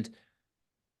 And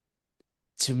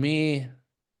to me,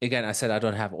 again, I said I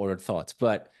don't have ordered thoughts,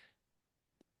 but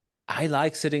I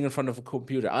like sitting in front of a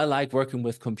computer. I like working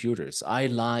with computers. I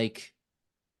like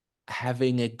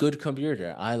having a good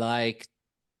computer. I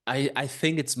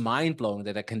think it's mind blowing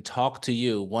that I can talk to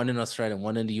you, one in Australia,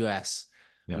 one in the US,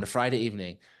 on a Friday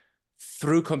evening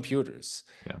through computers.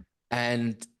 Yeah.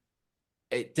 And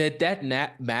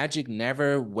that magic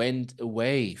never went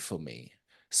away for me.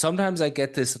 Sometimes I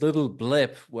get this little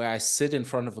blip where I sit in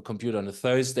front of a computer on a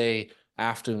Thursday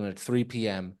afternoon at 3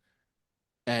 p.m.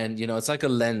 And, it's like a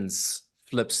lens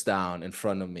flips down in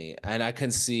front of me and I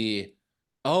can see,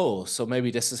 oh, so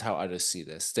maybe this is how others see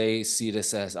this. They see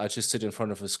this as I just sit in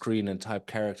front of a screen and type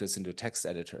characters into a text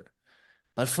editor.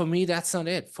 But for me, that's not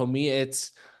it. For me,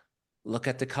 it's look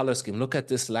at the color scheme, look at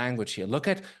this language here, look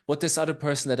at what this other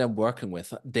person that I'm working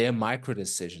with, their micro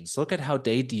decisions, look at how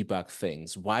they debug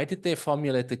things. Why did they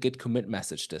formulate the git commit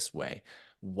message this way?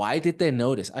 Why did they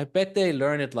know this? I bet they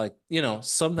learn it like,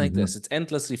 something like this. It's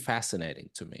endlessly fascinating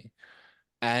to me.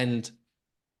 And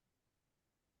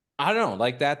I don't know,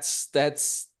 like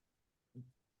that's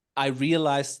I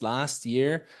realized last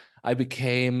year I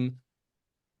became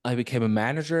a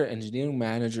manager, engineering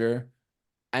manager,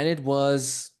 and it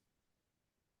was,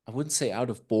 I wouldn't say out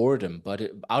of boredom, but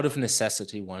out of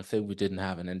necessity. One thing, we didn't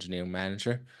have an engineering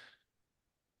manager.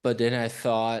 But then I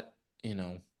thought,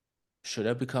 should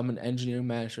I become an engineering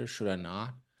manager? Should I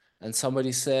not? And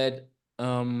somebody said,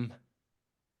 why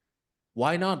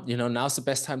not? Now's the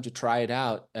best time to try it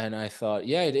out. And I thought,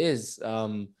 yeah, it is.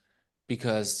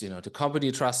 Because, the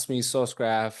company trusts me,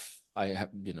 Sourcegraph.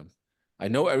 I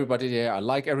know everybody there. I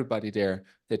like everybody there.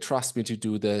 They trust me to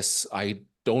do this. I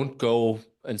don't go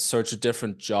and search a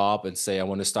different job and say I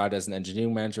want to start as an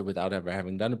engineering manager without ever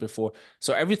having done it before.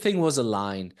 So everything was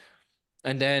aligned.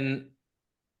 And then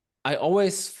I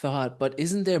always thought, but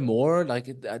isn't there more? Like,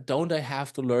 don't I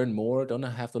have to learn more? Don't I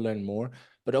have to learn more?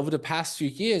 But over the past few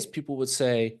years, people would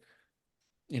say,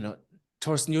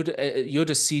 Thorsten, you're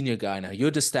the senior guy now.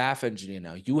 You're the staff engineer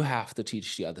now. You have to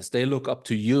teach the others. They look up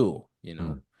to you.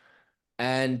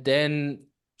 And then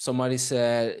somebody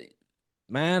said,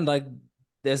 man, like,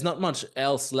 there's not much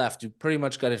else left. You pretty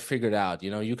much got it figured out.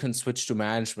 You can switch to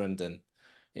management and,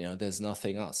 there's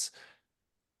nothing else.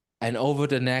 And over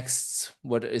the next,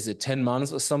 what is it, 10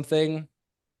 months or something,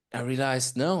 I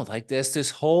realized, no, like there's this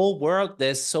whole world.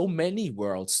 There's so many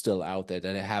worlds still out there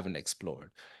that I haven't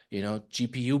explored.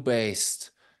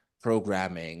 GPU-based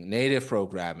programming, native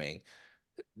programming,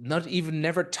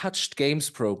 never touched games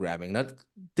programming,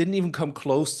 didn't even come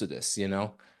close to this,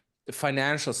 the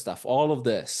financial stuff, all of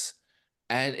this.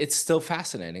 And it's still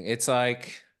fascinating. It's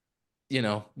like,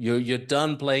 you're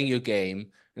done playing your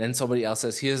game, and then somebody else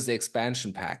says, here's the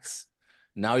expansion packs.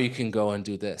 Now you can go and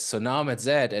do this. So now I'm at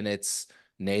Zed, and it's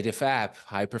native app,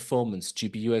 high performance,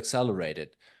 GPU accelerated.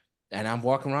 And I'm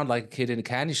walking around like a kid in a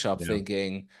candy shop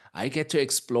thinking, I get to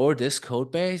explore this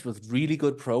code base with really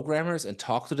good programmers and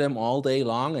talk to them all day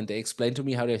long. And they explain to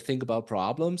me how they think about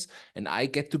problems. And I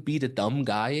get to be the dumb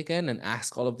guy again and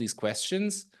ask all of these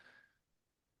questions.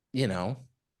 Yeah.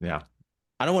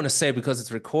 I don't want to say because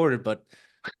it's recorded, but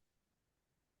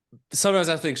sometimes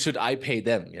I think, should I pay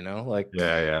them, like.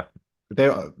 Yeah.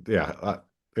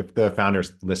 If the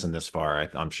founders listen this far,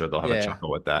 I'm sure they'll have a chuckle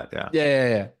with that.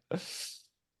 Yeah.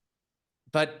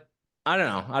 But I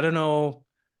don't know.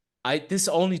 This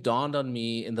only dawned on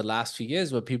me in the last few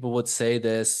years where people would say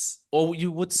this, or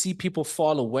you would see people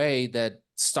fall away that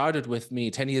started with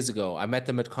me 10 years ago. I met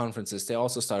them at conferences. They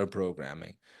also started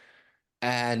programming.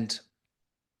 And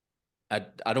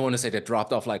I don't want to say they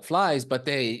dropped off like flies, but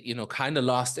they, kind of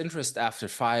lost interest after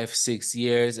 5-6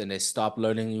 years and they stopped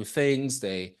learning new things.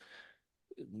 They,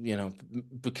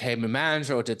 became a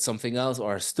manager or did something else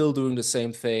or are still doing the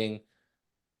same thing.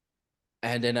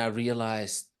 And then I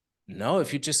realized, no,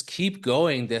 if you just keep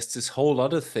going, there's this whole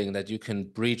other thing that you can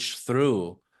breach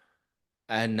through.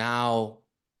 And now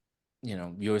you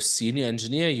know, you're a senior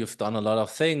engineer, you've done a lot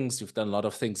of things, you've done a lot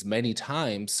of things many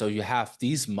times, so you have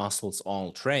these muscles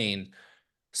all trained.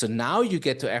 So now you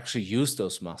get to actually use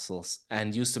those muscles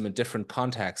and use them in different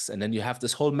contexts. And then you have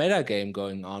this whole meta game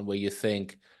going on where you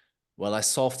think, well, I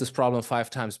solved this problem 5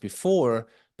 times before,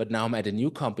 but now I'm at a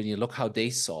new company. Look how they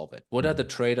solve it. What are the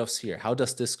trade-offs here? How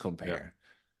does this compare?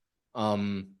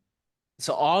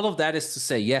 So all of that is to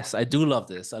say, yes, I do love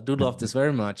this. I do love this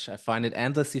very much. I find it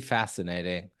endlessly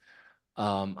fascinating.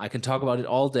 I can talk about it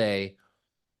all day.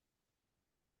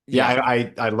 Yeah,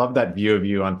 Yeah. I love that view of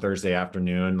you on Thursday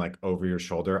afternoon, like over your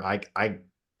shoulder.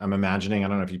 I'm imagining, I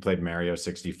don't know if you played Mario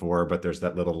 64, but there's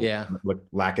that little Yeah.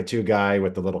 Lakitu guy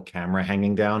with the little camera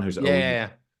hanging down who's Yeah. always, Yeah.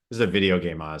 this is a video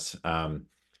game Oz.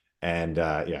 And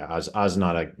yeah, Oz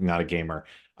not a gamer.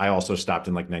 I also stopped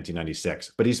in like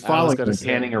 1996, but he's I was following gonna and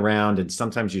panning say, around, and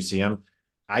sometimes you see him.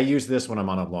 I use this when I'm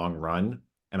on a long run,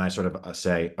 and I sort of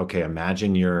say, okay,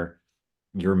 imagine you're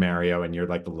Mario and you're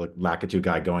like the Lakitu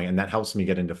guy going, and that helps me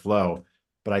get into flow.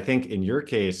 But I think in your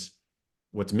case,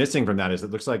 what's missing from that is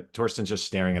it looks like Torsten's just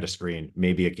staring at a screen,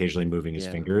 maybe occasionally moving his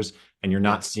yeah, fingers, and you're yeah,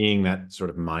 not seeing that sort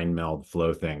of mind meld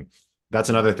flow thing. That's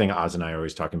yeah. another thing Oz and I are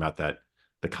always talking about, that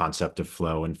the concept of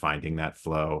flow and finding that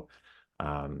flow.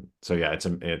 So yeah,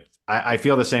 I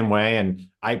feel the same way. And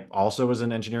I also was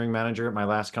an engineering manager at my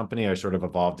last company. I sort of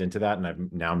evolved into that, and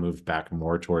I've now moved back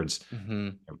more towards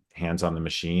hands on the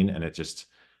machine. And it just,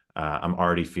 I'm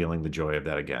already feeling the joy of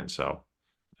that again. So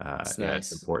It's yeah,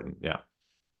 it's nice. important. Yeah.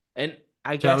 And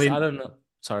I guess I Charlie, don't know.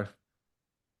 Sorry.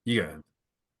 you go.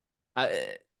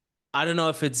 I I don't know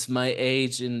if it's my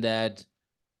age in that,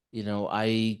 you know,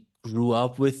 I grew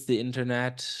up with the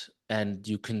internet and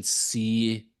you can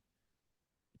see,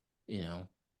 you know,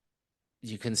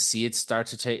 you can see it start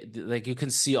to take, like, you can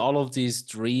see all of these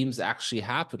dreams actually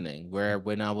happening. Where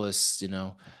when I was, you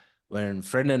know, when a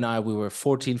friend and I, we were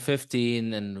 14,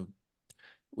 15, and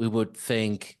we would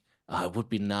think, oh, it would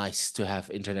be nice to have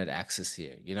internet access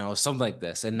here, you know, something like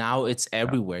this. And now it's Yeah.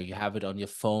 everywhere. You have it on your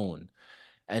phone.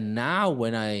 And now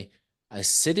when I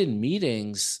sit in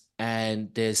meetings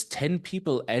and there's 10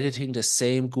 people editing the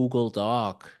same Google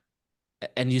Doc,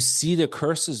 and you see the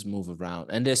cursors move around,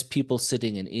 and there's people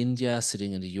sitting in India,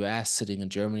 sitting in the US, sitting in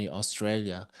Germany,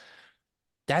 Australia.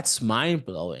 That's mind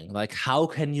blowing. Like, how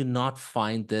can you not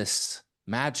find this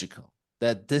magical?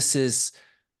 That this is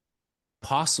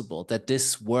possible, that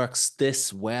this works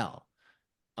this well.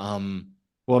 Um,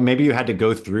 Well, maybe you had to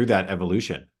go through that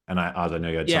evolution. And Oz, I know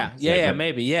you had something yeah, to yeah, say, yeah, but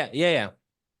maybe. Yeah, yeah,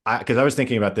 yeah. because I was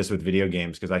thinking about this with video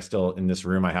games, because I still, in this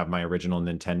room, I have my original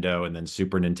Nintendo and then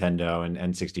Super Nintendo and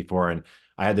N64. And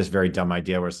I had this very dumb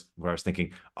idea where I was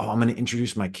thinking, oh, I'm going to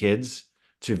introduce my kids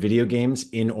to video games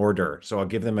in order. So I'll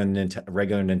give them a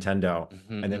regular Nintendo.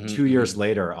 And then 2 years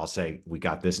later, I'll say, we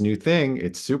got this new thing.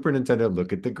 It's Super Nintendo.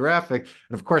 Look at the graphic.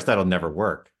 And of course, that'll never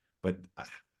work. But I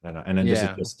don't know. And then this is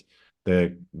Yeah. just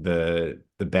the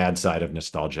bad side of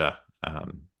nostalgia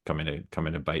coming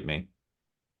to bite me.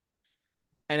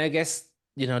 And I guess,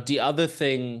 you know, the other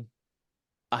thing,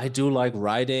 I do like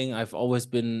writing.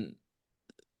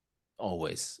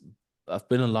 Always, I've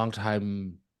been a long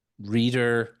time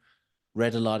reader,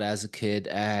 read a lot as a kid,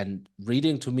 and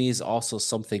reading to me is also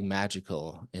something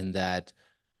magical in that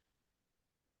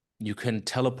you can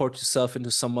teleport yourself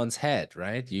into someone's head,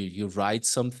 right? You write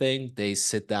something, they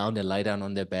sit down, they lie down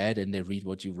on their bed, and they read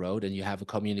what you wrote, and you have a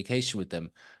communication with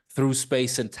them through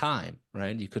space and time,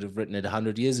 right? You could have written it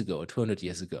 100 years ago or 200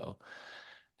 years ago.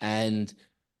 And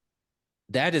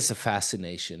that is a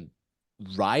fascination.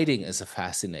 Writing is a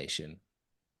fascination.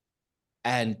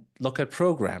 And look at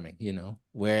programming, you know,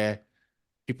 where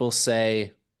people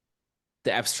say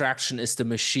the abstraction is the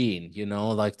machine, you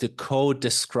know, like the code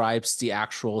describes the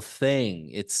actual thing.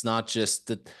 It's not just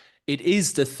that it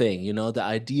is the thing, you know, the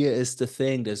idea is the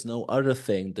thing. There's no other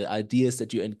thing. The idea is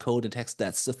that you encode in text.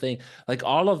 That's the thing. Like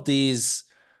all of these,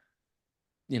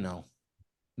 you know,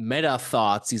 meta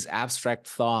thoughts, these abstract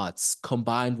thoughts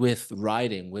combined with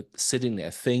writing, with sitting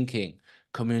there thinking,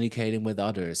 communicating with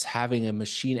others, having a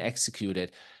machine execute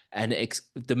it, and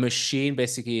the machine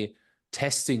basically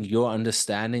testing your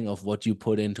understanding of what you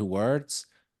put into words.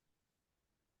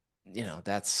 You know,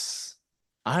 that's,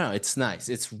 I don't know, it's nice.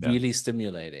 It's Yeah. really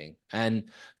stimulating. And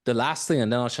the last thing,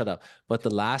 and then I'll shut up, but the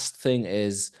last thing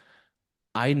is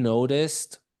I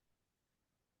noticed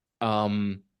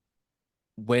um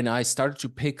when I started to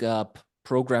pick up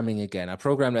programming again. I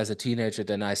programmed as a teenager,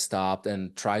 then I stopped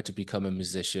and tried to become a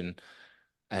musician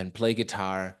and play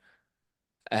guitar.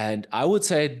 And I would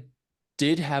say I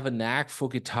did have a knack for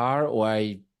guitar, or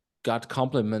I got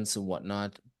compliments and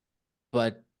whatnot.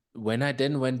 But when I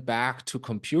then went back to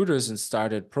computers and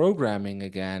started programming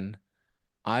again,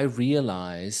 I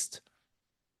realized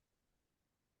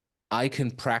I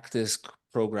can practice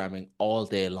programming all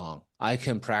day long. I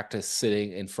can practice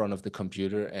sitting in front of the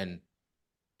computer and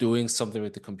doing something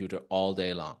with the computer all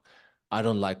day long. I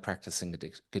don't like practicing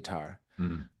the guitar.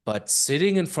 Mm. But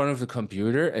sitting in front of the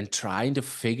computer and trying to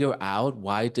figure out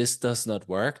why this does not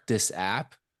work, this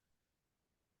app,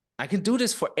 I can do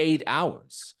this for 8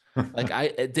 hours. Like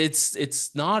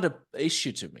it's not a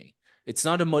issue to me. It's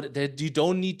not that you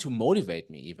don't need to motivate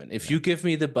me even. If you give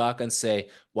me the bug and say,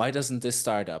 why doesn't this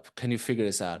start up? Can you figure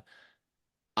this out?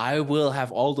 I will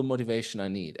have all the motivation I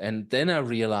need. And then I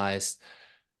realized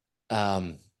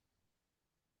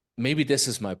maybe this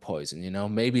is my poison, you know,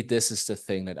 maybe this is the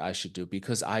thing that I should do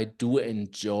because I do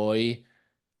enjoy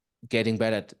getting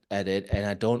better at it and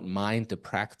I don't mind the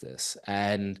practice.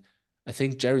 And I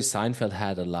think Jerry Seinfeld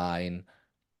had a line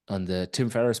on the Tim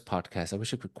Ferriss podcast. I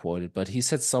wish I could quote it, but he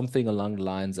said something along the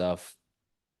lines of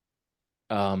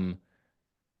um,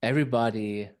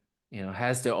 everybody, you know,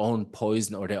 has their own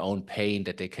poison or their own pain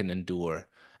that they can endure.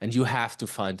 And you have to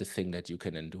find the thing that you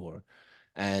can endure.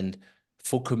 And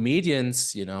for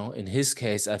comedians, you know, in his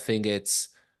case, I think it's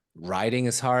writing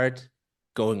is hard,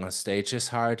 going on stage is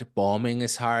hard, bombing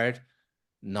is hard,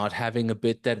 not having a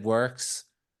bit that works.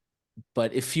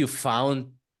 But if you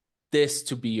found this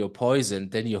to be your poison,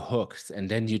 then you're hooked and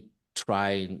then you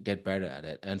try and get better at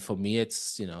it. And for me,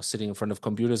 it's, you know, sitting in front of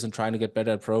computers and trying to get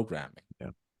better at programming.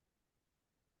 Yeah.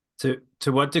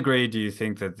 To what degree do you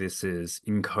think that this is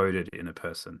encoded in a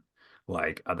person?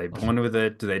 Like, are they born with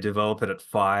it? Do they develop it at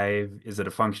 5? Is it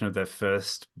a function of their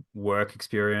first work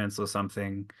experience or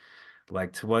something?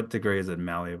 Like, to what degree is it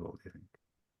malleable, do you think?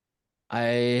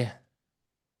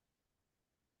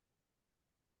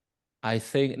 I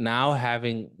think now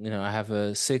having, you know, I have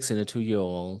a 6 and a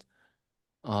 2-year-old.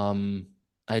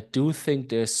 I do think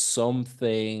there's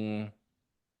something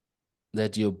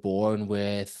that you're born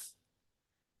with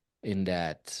in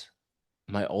that.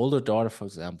 My older daughter, for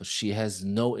example, she has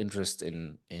no interest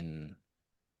in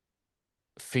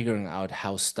figuring out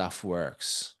how stuff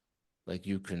works. Like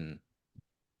you can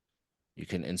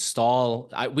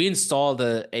install, we installed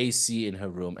the AC in her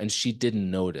room and she didn't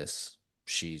notice.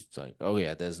 She's like, oh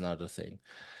yeah, there's another thing.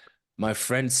 My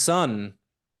friend's son,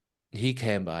 he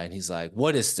came by and he's like,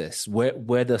 what is this?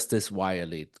 Where does this wire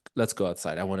lead? Let's go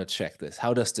outside. I want to check this.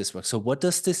 How does this work? So what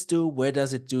does this do? Where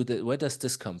does it do that? Where does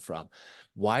this come from?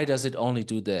 Why does it only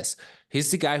do this?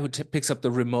 He's the guy who picks up the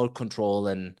remote control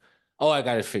and, oh, I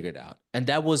got it figured out. And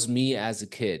that was me as a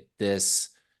kid. This,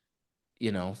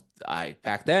 you know,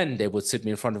 back then they would sit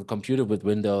me in front of a computer with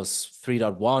Windows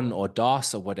 3.1 or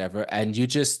DOS or whatever, and you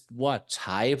just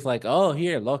type like, oh,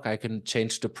 here, look, I can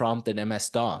change the prompt in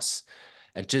MS-DOS,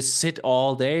 and just sit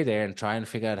all day there and try and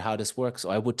figure out how this works. So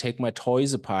I would take my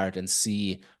toys apart and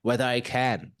see whether I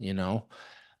can, you know.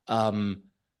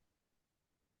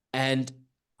 And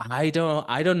I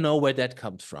don't know where that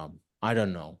comes from. I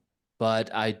don't know.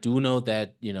 But I do know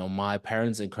that, you know, my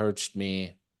parents encouraged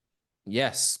me,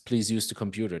 yes, please use the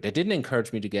computer. They didn't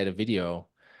encourage me to get a video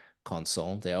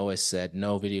console. They always said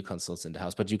no video consoles in the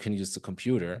house, but you can use the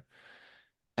computer.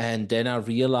 And then I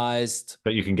realized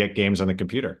But you can get games on the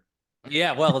computer.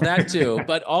 yeah, well, that too,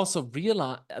 but also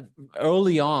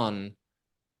early on,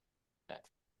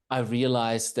 I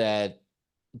realized that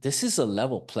this is a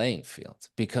level playing field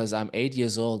because I'm 8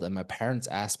 years old and my parents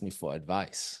asked me for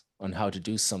advice on how to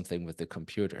do something with the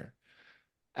computer.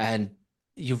 And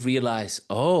you realize,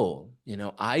 oh, you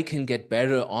know, I can get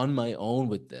better on my own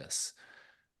with this.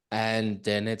 And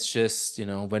then it's just, you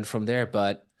know, went from there.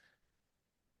 But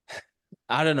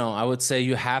I don't know. I would say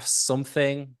you have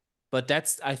something, but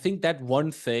I think that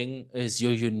one thing is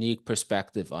your unique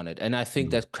perspective on it. And I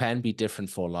think that can be different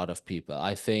for a lot of people.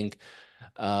 I think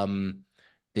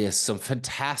there's some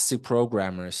fantastic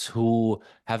programmers who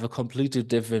have a completely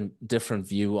different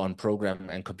view on programming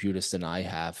and computers than I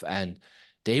have. And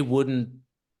they wouldn't,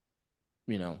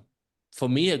 you know, for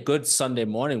me, a good Sunday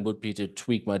morning would be to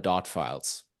tweak my dot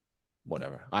files,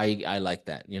 whatever. I like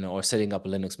that, you know, or setting up a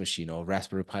Linux machine or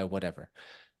Raspberry Pi, whatever.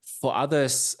 For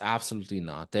others, absolutely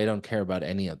not. They don't care about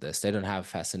any of this. They don't have a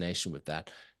fascination with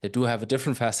that. They do have a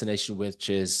different fascination,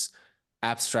 which is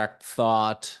abstract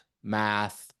thought,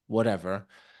 math, whatever.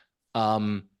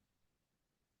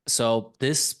 So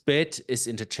this bit is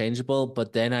interchangeable,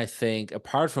 but then I think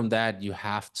apart from that, you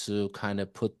have to kind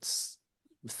of put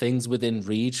things within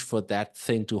reach for that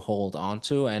thing to hold on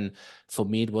to. And for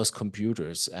me, it was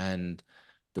computers and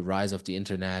the rise of the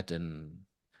internet and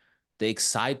the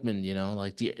excitement, you know,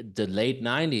 like the late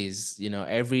 90s, you know,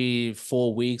 every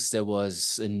 4 weeks there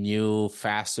was a new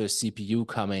faster CPU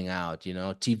coming out, you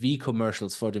know, TV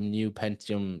commercials for the new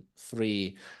Pentium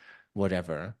 3.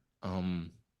 whatever.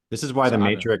 This is why So the I don't-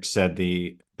 Matrix said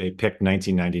they picked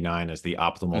 1999 as the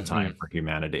optimal time Mhm. for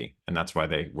humanity, and that's why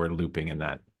they were looping in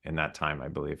that time, I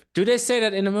believe. Do they say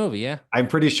that in the movie? Yeah. I'm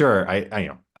pretty sure.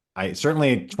 I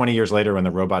certainly 20 years later when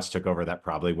the robots took over, that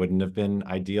probably wouldn't have been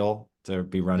ideal to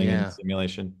be running in Yeah.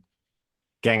 simulation.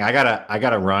 Gang, I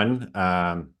gotta run.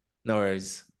 No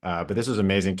worries. But this was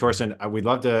amazing. Thorsten, we'd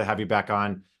love to have you back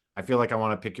on. I feel like I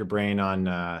want to pick your brain on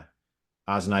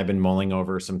Oz and I have been mulling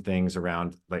over some things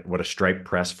around like what a stripe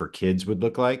press for kids would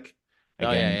look like.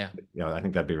 Oh yeah, Again, yeah. I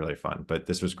think that'd be really fun. But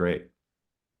this was great.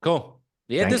 Cool.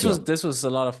 Yeah, Thank you. this was a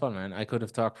lot of fun, man. I could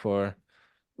have talked for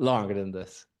longer than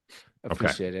this. Okay.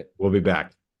 Appreciate it. We'll be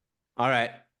back. All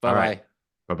right. All Bye right.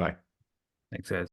 bye. Bye-bye. Thanks, guys.